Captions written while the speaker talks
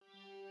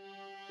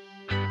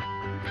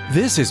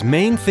This is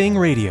Main Thing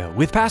Radio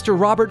with Pastor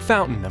Robert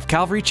Fountain of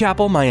Calvary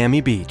Chapel, Miami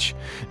Beach.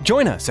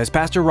 Join us as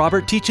Pastor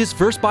Robert teaches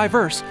verse by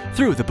verse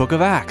through the book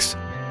of Acts.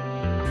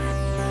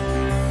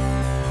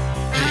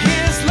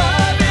 His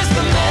love is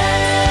the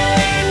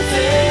main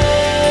thing.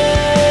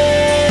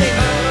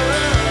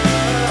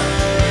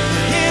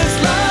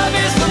 His love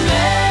is the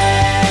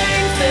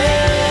main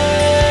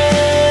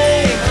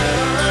thing.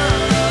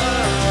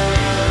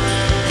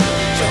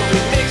 So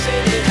we're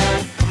mixing it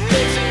up,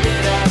 mixing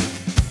it up.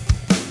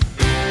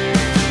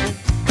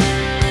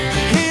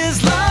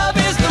 His love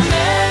is the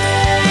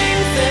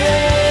main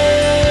thing.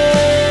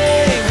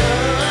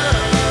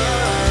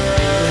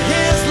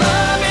 His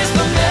love is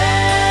the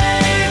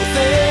main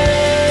thing.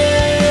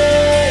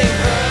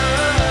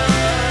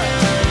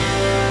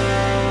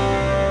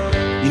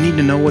 You need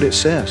to know what it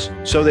says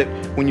so that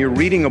when you're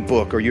reading a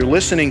book or you're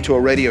listening to a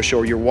radio show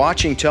or you're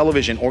watching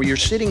television or you're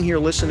sitting here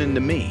listening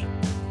to me,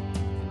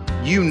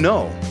 you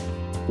know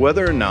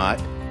whether or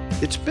not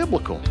it's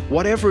biblical.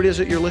 Whatever it is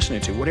that you're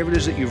listening to, whatever it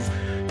is that you've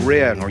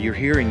read or you're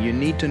hearing, you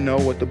need to know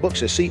what the book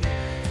says. See,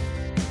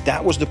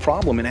 that was the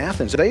problem in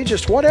Athens. They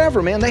just,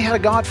 whatever, man, they had a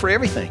God for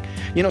everything.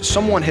 You know,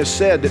 someone has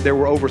said that there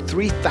were over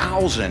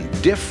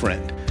 3,000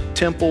 different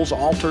temples,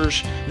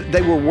 altars.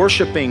 They were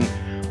worshiping,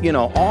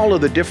 all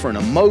of the different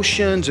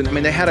emotions. And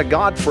they had a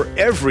God for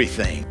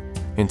everything.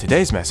 In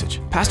today's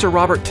message, Pastor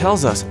Robert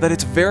tells us that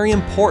it's very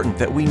important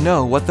that we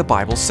know what the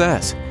Bible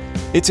says.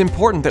 It's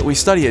important that we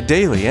study it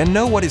daily and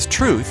know what is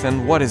truth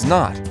and what is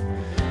not.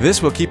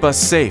 This will keep us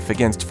safe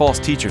against false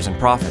teachers and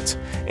prophets,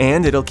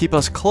 and it'll keep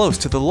us close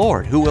to the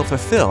Lord, who will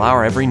fulfill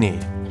our every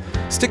need.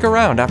 Stick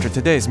around after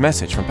today's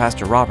message from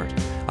Pastor Robert.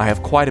 I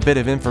have quite a bit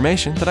of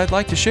information that I'd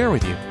like to share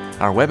with you.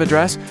 Our web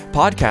address,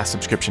 podcast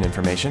subscription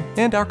information,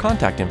 and our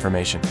contact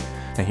information.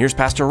 And here's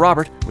Pastor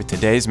Robert with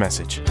today's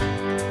message.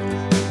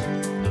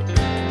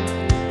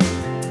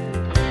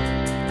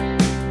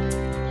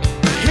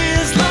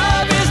 His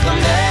love is the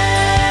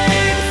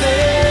main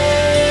thing.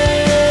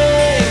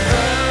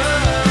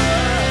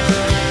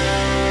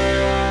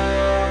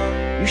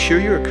 You sure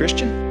you're a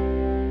Christian?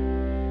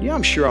 Yeah,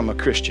 I'm sure I'm a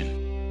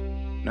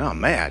Christian. No, I'm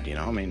mad,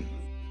 and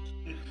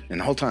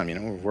the whole time,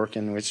 we're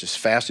working, it's as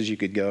fast as you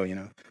could go,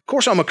 Of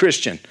course I'm a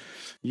Christian.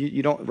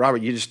 You don't,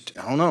 Robert, I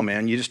don't know,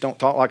 man, you just don't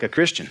talk like a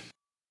Christian.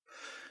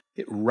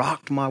 It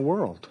rocked my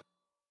world.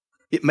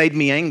 It made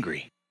me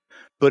angry,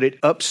 but it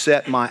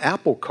upset my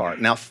apple cart.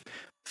 Now,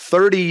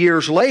 30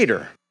 years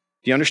later,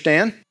 do you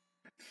understand?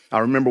 I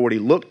remember what he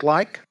looked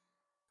like.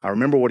 I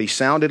remember what he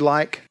sounded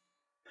like.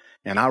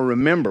 And I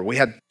remember we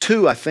had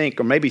 2, I think,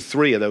 or maybe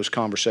 3 of those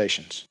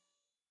conversations.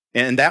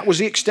 And that was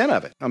the extent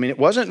of it. It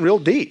wasn't real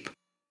deep.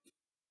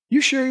 You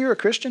sure you're a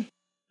Christian?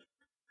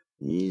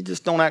 You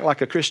just don't act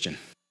like a Christian.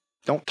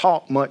 Don't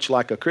talk much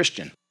like a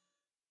Christian.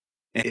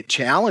 And it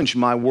challenged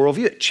my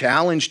worldview. It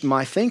challenged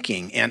my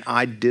thinking. And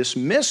I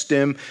dismissed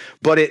him,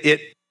 but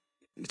it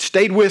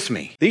stayed with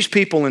me. These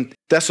people in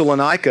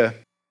Thessalonica,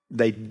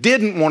 they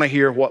didn't want to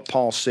hear what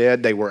Paul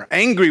said. They were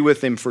angry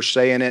with him for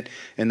saying it,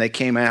 and they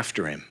came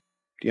after him.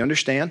 Do you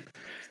understand?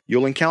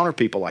 You'll encounter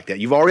people like that.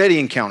 You've already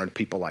encountered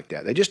people like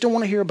that. They just don't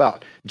want to hear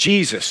about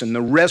Jesus and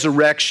the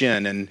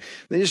resurrection, and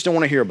they just don't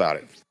want to hear about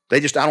it. I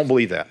don't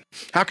believe that.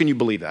 How can you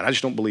believe that? I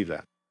just don't believe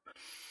that.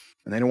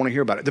 And they don't want to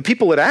hear about it. The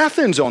people at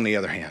Athens, on the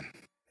other hand,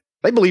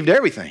 they believed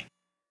everything.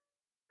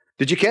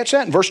 Did you catch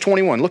that? In verse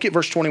 21, look at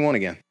verse 21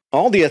 again.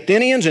 All the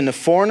Athenians and the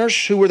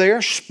foreigners who were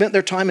there spent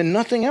their time in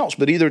nothing else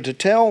but either to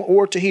tell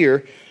or to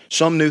hear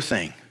some new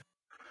thing.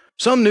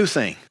 Some new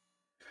thing.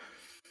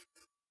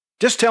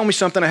 Just tell me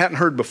something I hadn't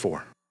heard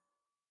before.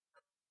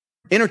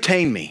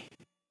 Entertain me.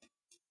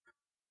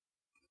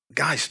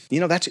 Guys,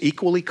 that's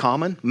equally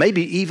common,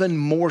 maybe even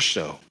more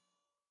so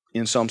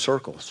in some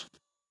circles.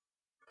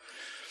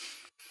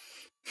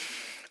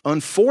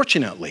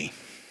 Unfortunately,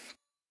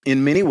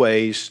 in many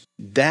ways,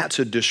 that's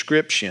a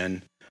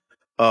description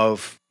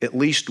of at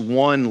least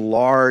one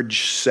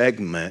large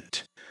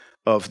segment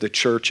of the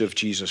Church of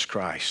Jesus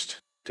Christ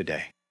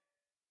today.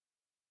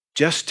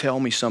 Just tell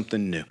me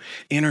something new.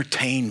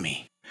 Entertain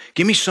me.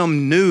 Give me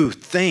some new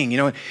thing,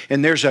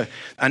 and there's an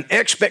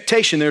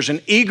expectation, there's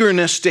an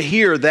eagerness to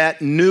hear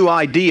that new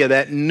idea,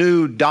 that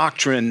new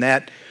doctrine,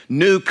 that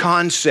new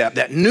concept,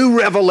 that new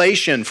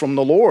revelation from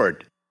the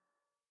Lord.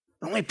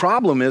 The only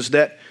problem is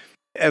that,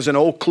 as an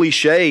old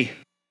cliche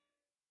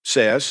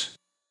says,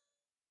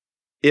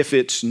 if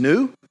it's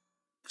new,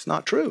 it's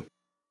not true.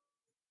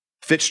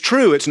 If it's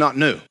true, it's not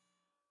new.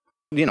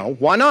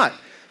 Why not?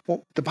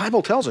 Well, the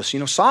Bible tells us,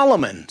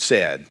 Solomon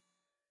said,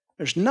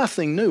 there's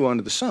nothing new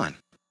under the sun.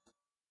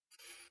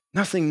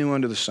 Nothing new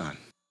under the sun.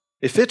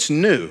 If it's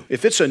new,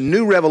 if it's a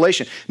new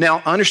revelation.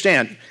 Now,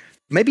 understand,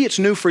 maybe it's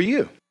new for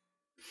you.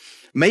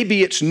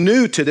 Maybe it's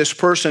new to this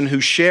person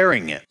who's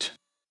sharing it.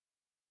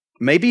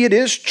 Maybe it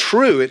is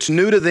true. It's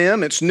new to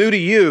them. It's new to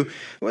you.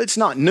 Well, it's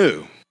not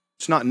new.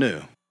 It's not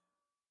new.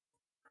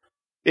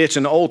 It's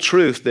an old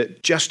truth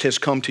that just has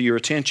come to your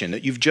attention,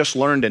 that you've just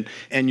learned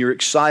and you're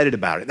excited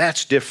about it.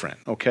 That's different,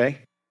 okay?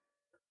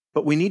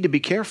 But we need to be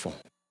careful.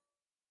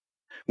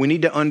 We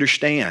need to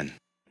understand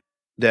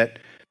that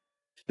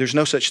There's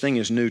no such thing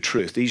as new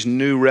truth. These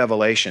new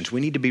revelations,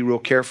 we need to be real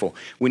careful.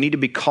 We need to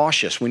be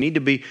cautious. We need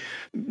to be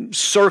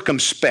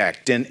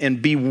circumspect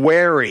and be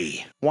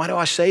wary. Why do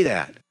I say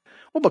that?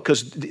 Well,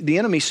 because the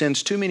enemy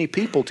sends too many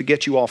people to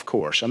get you off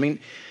course. I mean,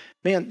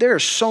 man, there are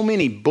so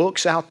many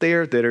books out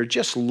there that are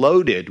just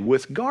loaded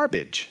with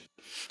garbage.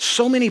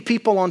 So many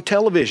people on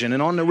television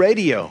and on the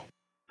radio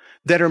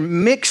that are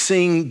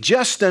mixing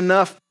just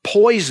enough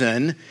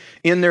poison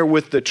in there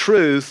with the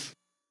truth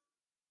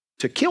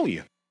to kill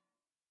you.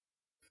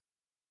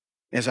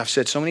 As I've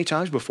said so many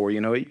times before,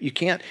 you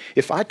can't,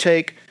 if I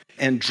take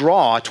and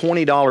draw a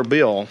 $20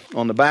 bill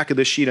on the back of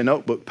this sheet of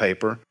notebook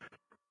paper,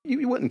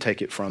 you wouldn't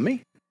take it from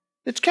me.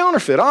 It's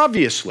counterfeit,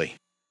 obviously.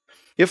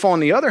 If,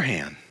 on the other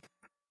hand,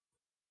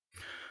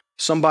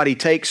 somebody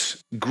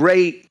takes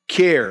great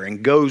care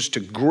and goes to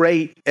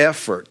great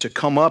effort to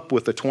come up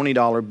with a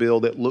 $20 bill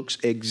that looks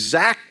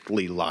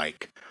exactly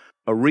like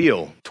a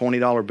real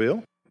 $20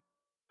 bill,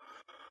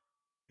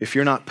 if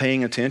you're not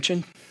paying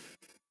attention,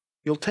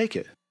 you'll take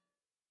it.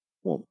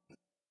 Well,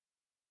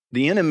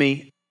 the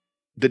enemy,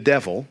 the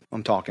devil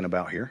I'm talking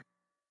about here,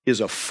 is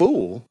a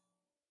fool,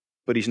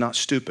 but he's not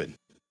stupid.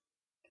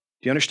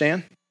 Do you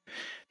understand?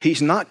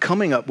 He's not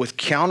coming up with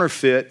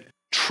counterfeit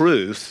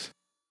truth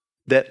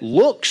that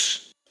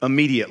looks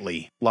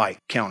immediately like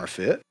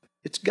counterfeit.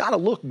 It's got to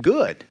look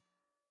good,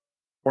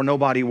 or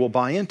nobody will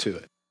buy into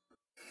it.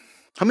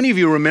 How many of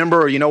you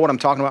remember, or you know what I'm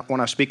talking about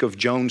when I speak of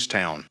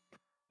Jonestown?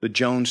 The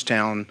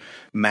Jonestown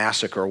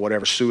massacre or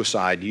whatever,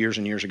 suicide years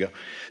and years ago.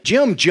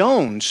 Jim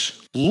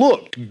Jones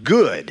looked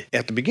good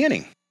at the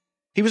beginning.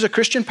 He was a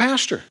Christian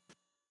pastor.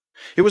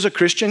 It was a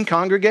Christian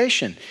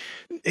congregation.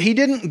 He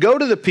didn't go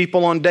to the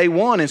people on day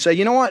one and say,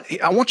 you know what,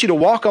 I want you to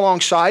walk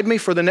alongside me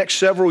for the next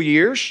several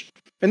years,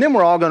 and then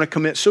we're all going to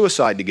commit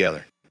suicide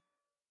together.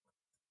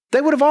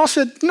 They would have all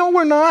said, no,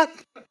 we're not.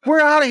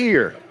 We're out of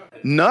here.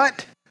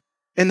 Nut.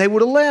 And they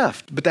would have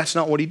left. But that's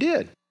not what he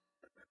did.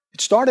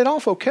 It started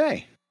off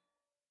okay.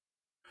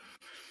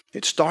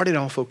 It started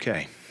off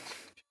okay.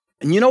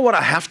 And you know what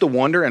I have to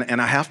wonder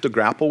and I have to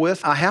grapple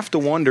with? I have to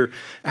wonder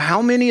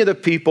how many of the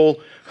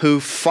people who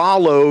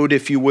followed,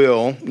 if you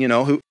will,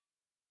 who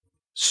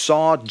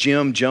saw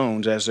Jim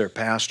Jones as their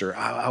pastor,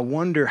 I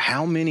wonder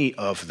how many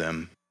of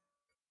them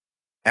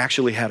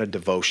actually had a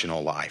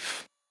devotional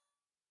life.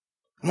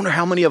 I wonder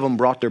how many of them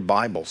brought their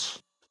Bibles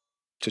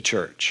to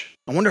church.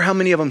 I wonder how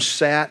many of them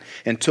sat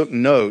and took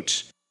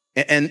notes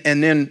and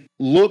then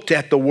looked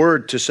at the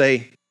Word to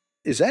say,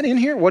 is that in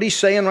here? What he's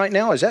saying right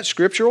now, is that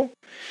scriptural?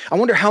 I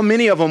wonder how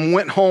many of them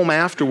went home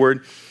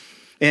afterward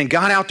and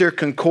got out their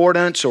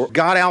concordance or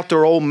got out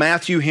their old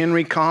Matthew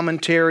Henry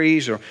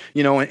commentaries or,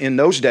 in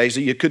those days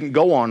that you couldn't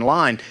go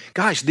online.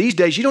 Guys, these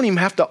days you don't even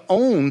have to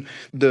own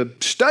the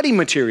study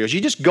materials. You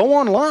just go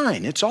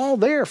online. It's all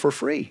there for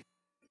free.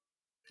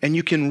 And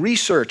you can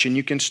research and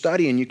you can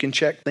study and you can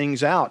check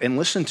things out. And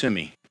listen to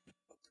me.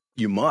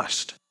 You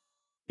must.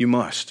 You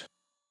must.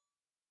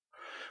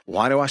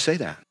 Why do I say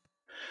that?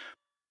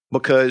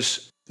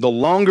 Because the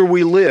longer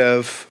we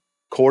live,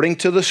 according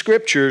to the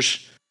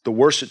scriptures, the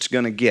worse it's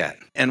going to get.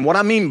 And what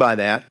I mean by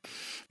that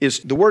is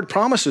the Word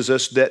promises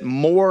us that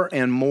more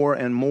and more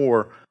and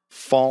more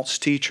false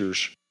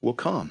teachers will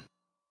come.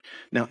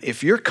 Now,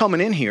 if you're coming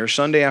in here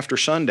Sunday after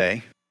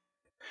Sunday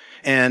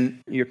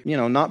and you're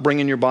not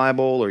bringing your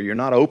Bible or you're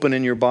not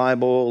opening your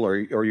Bible or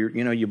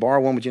you borrow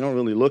one but you don't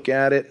really look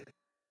at it,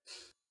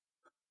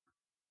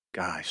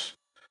 guys,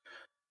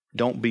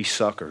 don't be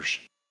suckers.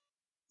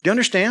 Do you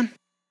understand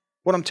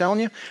what I'm telling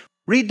you?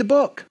 Read the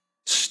book.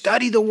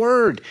 Study the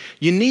Word.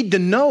 You need to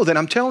know that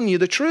I'm telling you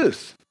the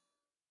truth.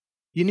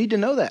 You need to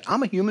know that.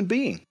 I'm a human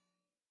being.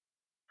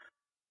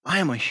 I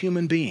am a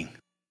human being.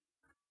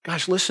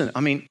 Guys, listen,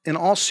 in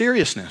all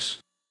seriousness,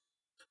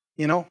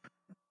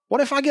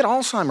 what if I get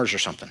Alzheimer's or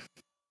something?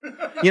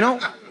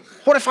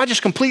 What if I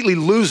just completely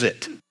lose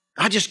it?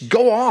 I just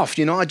go off,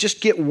 I just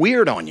get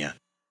weird on you.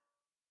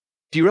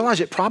 Do you realize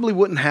it probably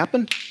wouldn't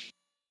happen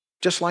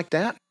just like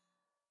that?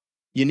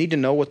 You need to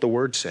know what the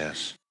Word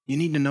says. You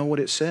need to know what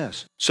it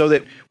says. So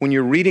that when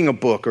you're reading a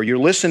book or you're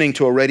listening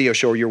to a radio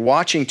show or you're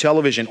watching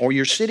television or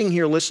you're sitting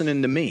here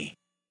listening to me,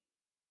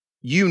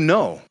 you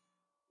know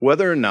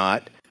whether or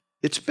not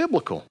it's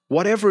biblical.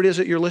 Whatever it is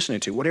that you're listening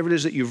to, whatever it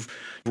is that you've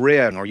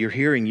read or you're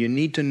hearing, you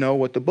need to know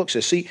what the book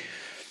says. See,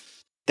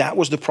 that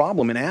was the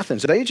problem in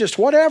Athens. They just,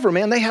 whatever,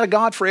 man, they had a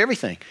God for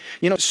everything.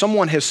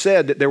 Someone has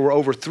said that there were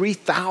over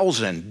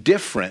 3,000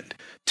 different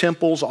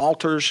temples,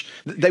 altars.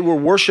 They were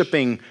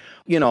worshiping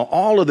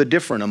all of the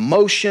different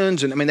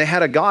emotions. And they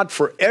had a God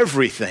for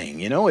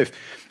everything.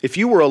 If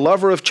you were a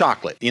lover of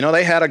chocolate,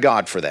 they had a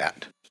God for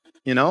that.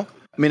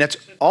 It's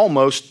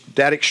almost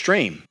that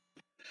extreme.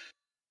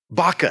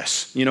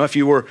 Bacchus, if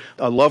you were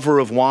a lover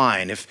of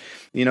wine, if,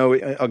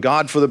 a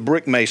god for the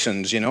brick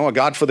masons, a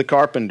god for the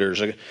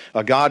carpenters,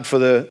 a god for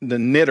the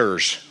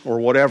knitters or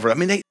whatever. I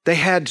mean, they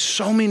had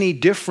so many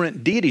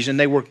different deities, and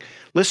they were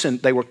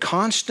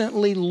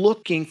constantly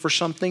looking for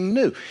something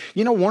new.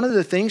 One of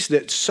the things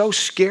that's so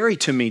scary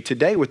to me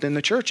today within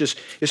the church is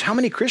how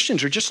many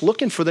Christians are just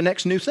looking for the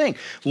next new thing,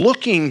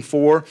 looking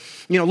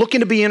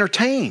to be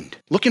entertained,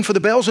 looking for the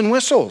bells and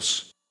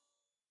whistles.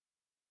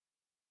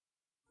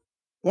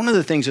 One of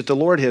the things that the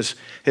Lord has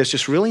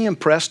just really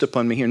impressed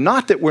upon me here,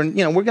 not that we're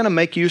going to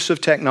make use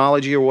of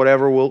technology or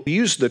whatever, we'll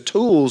use the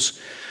tools,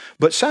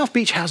 but South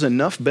Beach has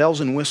enough bells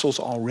and whistles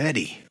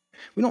already.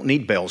 We don't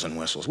need bells and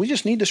whistles. We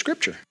just need the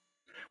Scripture.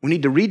 We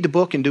need to read the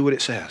book and do what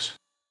it says.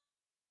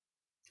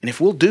 And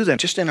if we'll do that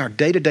just in our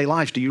day-to-day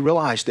lives, do you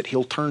realize that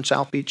He'll turn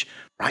South Beach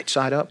right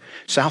side up?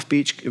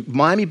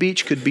 Miami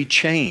Beach could be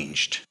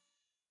changed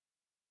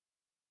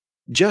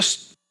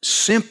just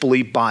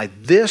simply by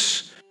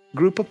this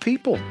group of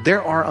people.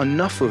 There are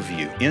enough of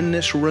you in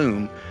this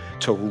room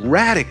to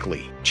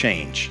radically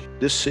change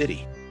this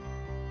city.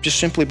 Just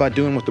simply by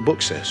doing what the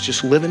book says,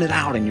 just living it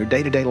out in your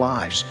day-to-day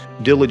lives,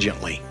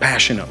 diligently,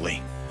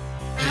 passionately.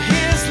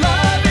 His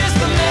love is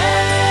the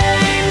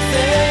main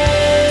thing.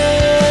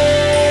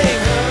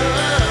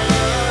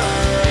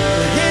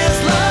 His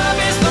love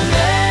is the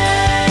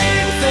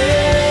main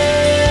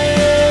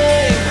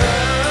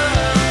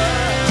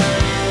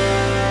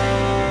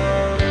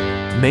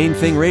thing. Main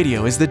Thing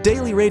Radio is the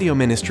daily radio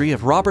ministry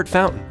of Robert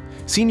Fountain,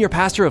 senior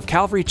pastor of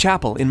Calvary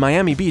Chapel in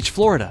Miami Beach,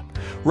 Florida.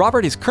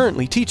 Robert is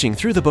currently teaching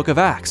through the book of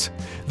Acts.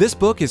 This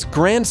book is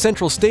Grand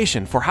Central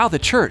Station for how the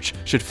church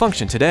should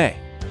function today.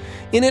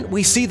 In it,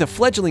 we see the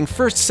fledgling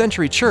first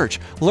century church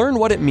learn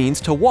what it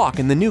means to walk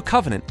in the new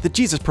covenant that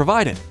Jesus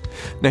provided.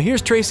 Now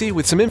here's Tracy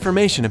with some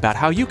information about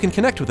how you can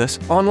connect with us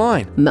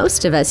online.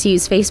 Most of us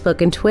use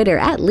Facebook and Twitter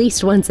at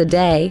least once a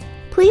day.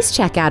 Please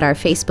check out our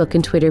Facebook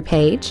and Twitter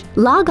page.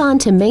 Log on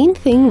to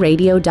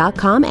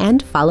mainthingradio.com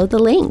and follow the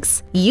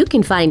links. You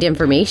can find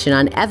information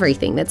on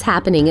everything that's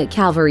happening at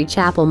Calvary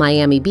Chapel,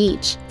 Miami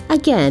Beach.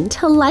 Again,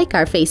 to like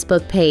our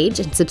Facebook page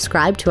and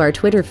subscribe to our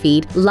Twitter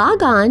feed,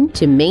 log on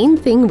to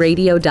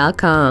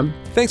mainthingradio.com.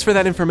 Thanks for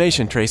that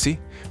information, Tracy.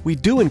 We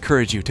do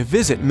encourage you to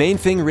visit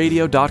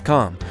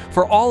mainthingradio.com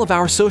for all of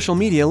our social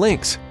media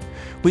links.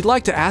 We'd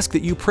like to ask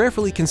that you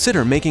prayerfully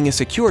consider making a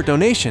secure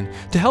donation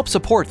to help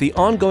support the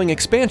ongoing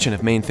expansion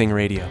of Main Thing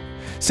Radio.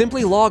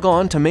 Simply log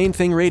on to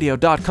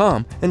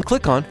mainthingradio.com and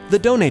click on the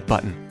Donate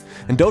button.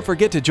 And don't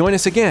forget to join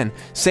us again,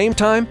 same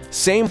time,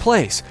 same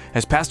place,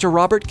 as Pastor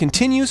Robert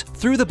continues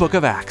through the book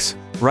of Acts,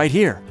 right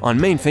here on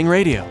Main Thing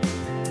Radio.